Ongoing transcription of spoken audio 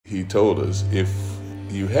He told us if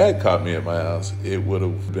you had caught me at my house, it would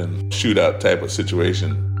have been a shootout type of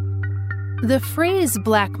situation. The phrase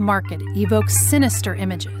black market evokes sinister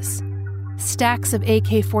images. Stacks of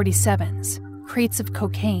AK-47s, crates of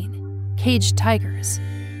cocaine, caged tigers.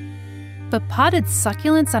 But potted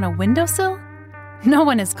succulents on a windowsill? No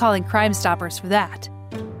one is calling Crime Stoppers for that.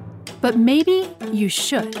 But maybe you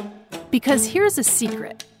should. Because here's a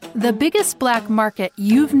secret. The biggest black market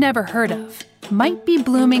you've never heard of might be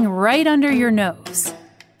blooming right under your nose.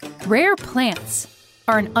 Rare plants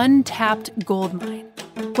are an untapped gold mine.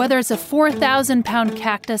 Whether it's a 4,000-pound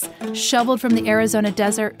cactus shoveled from the Arizona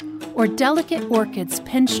desert or delicate orchids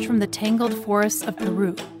pinched from the tangled forests of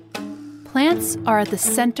Peru, plants are at the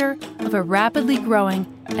center of a rapidly growing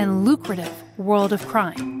and lucrative world of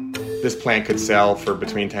crime. This plant could sell for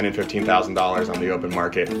between $10,000 and $15,000 on the open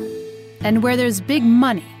market. And where there's big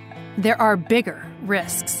money, there are bigger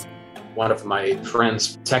risks. One of my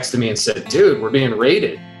friends texted me and said, "Dude, we're being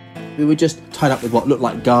raided." We were just tied up with what looked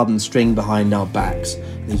like garden string behind our backs,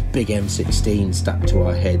 these big M16s strapped to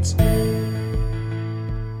our heads.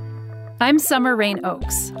 I'm Summer Rain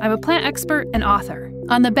Oaks. I'm a plant expert and author.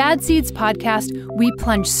 On the Bad Seeds podcast, we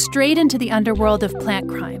plunge straight into the underworld of plant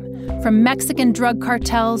crime. From Mexican drug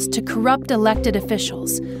cartels to corrupt elected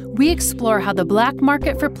officials, we explore how the black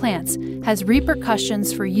market for plants has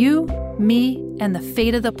repercussions for you, me, and the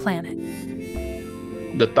fate of the planet.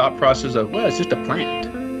 The thought process of, well, it's just a plant.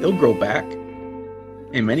 It'll grow back.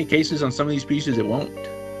 In many cases, on some of these species, it won't,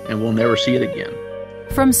 and we'll never see it again.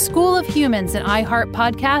 From School of Humans and iHeart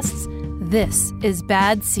Podcasts, this is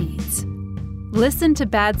Bad Seeds. Listen to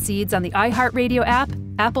Bad Seeds on the iHeartRadio app,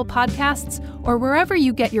 Apple Podcasts, or wherever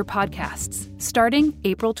you get your podcasts, starting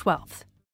April 12th.